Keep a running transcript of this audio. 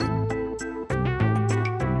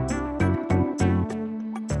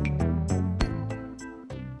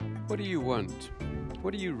What do you want?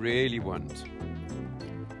 What do you really want?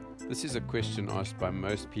 This is a question asked by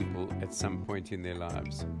most people at some point in their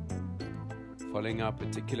lives. Following our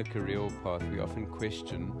particular career or path, we often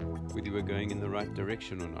question whether we're going in the right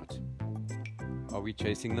direction or not. Are we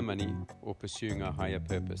chasing the money or pursuing our higher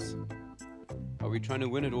purpose? Are we trying to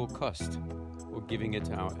win at all cost or giving it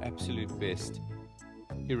our absolute best,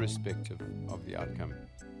 irrespective of the outcome?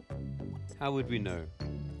 How would we know?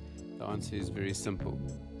 The answer is very simple.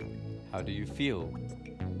 How do you feel?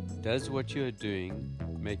 Does what you are doing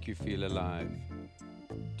make you feel alive?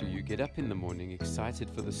 Do you get up in the morning excited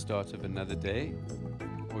for the start of another day?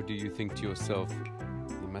 Or do you think to yourself,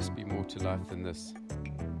 there must be more to life than this?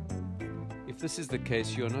 If this is the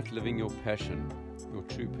case, you are not living your passion, your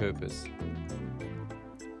true purpose.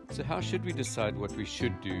 So how should we decide what we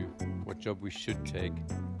should do, what job we should take,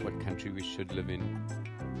 what country we should live in,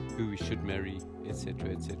 who we should marry, etc.,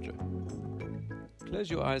 etc.? Close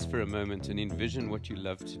your eyes for a moment and envision what you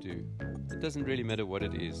love to do. It doesn't really matter what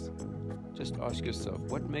it is. Just ask yourself,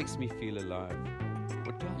 what makes me feel alive?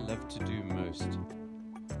 What do I love to do most?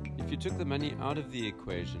 If you took the money out of the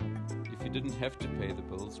equation, if you didn't have to pay the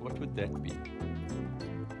bills, what would that be?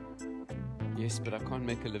 Yes, but I can't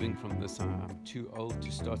make a living from this. I'm too old to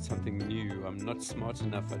start something new. I'm not smart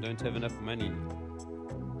enough. I don't have enough money.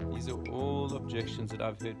 These are all objections that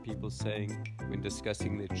I've heard people saying when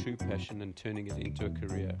discussing their true passion and turning it into a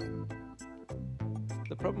career.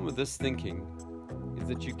 The problem with this thinking is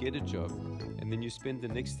that you get a job and then you spend the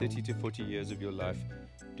next 30 to 40 years of your life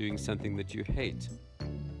doing something that you hate.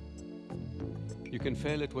 You can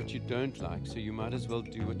fail at what you don't like, so you might as well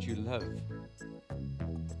do what you love.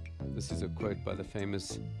 This is a quote by the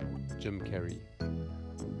famous Jim Carrey.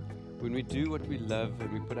 When we do what we love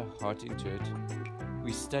and we put our heart into it,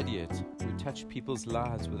 we study it, we touch people's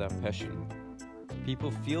lives with our passion. People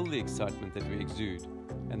feel the excitement that we exude,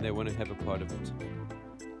 and they want to have a part of it.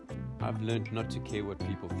 I've learned not to care what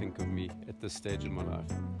people think of me at this stage of my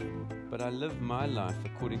life, but I live my life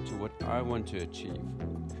according to what I want to achieve,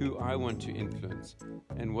 who I want to influence,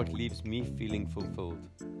 and what leaves me feeling fulfilled.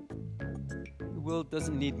 The world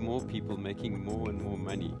doesn't need more people making more and more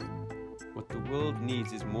money. What the world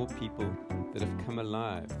needs is more people that have come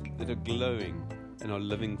alive, that are glowing, and are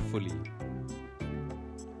living fully.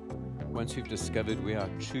 Once we've discovered where our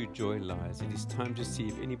true joy lies, it is time to see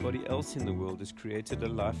if anybody else in the world has created a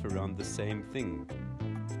life around the same thing.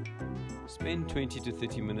 Spend 20 to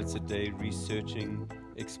 30 minutes a day researching,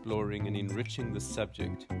 exploring, and enriching the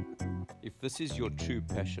subject. If this is your true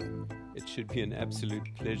passion, it should be an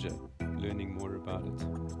absolute pleasure learning more about it.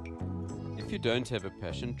 If you don't have a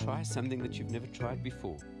passion, try something that you've never tried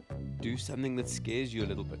before. Do something that scares you a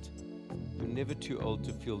little bit. You're never too old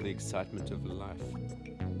to feel the excitement of life.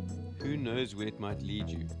 Who knows where it might lead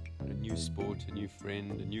you? A new sport, a new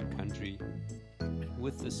friend, a new country.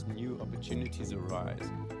 With this, new opportunities arise,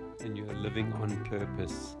 and you are living on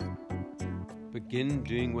purpose. Begin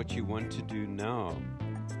doing what you want to do now.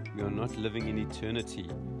 We are not living in eternity.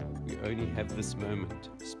 We only have this moment,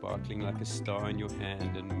 sparkling like a star in your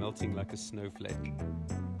hand and melting like a snowflake.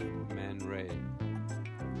 Man Ray.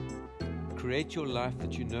 Create your life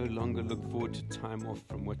that you no longer look forward to time off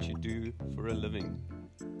from what you do for a living.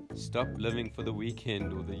 Stop living for the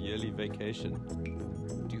weekend or the yearly vacation.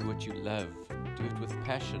 Do what you love. Do it with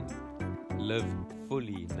passion. Live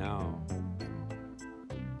fully now.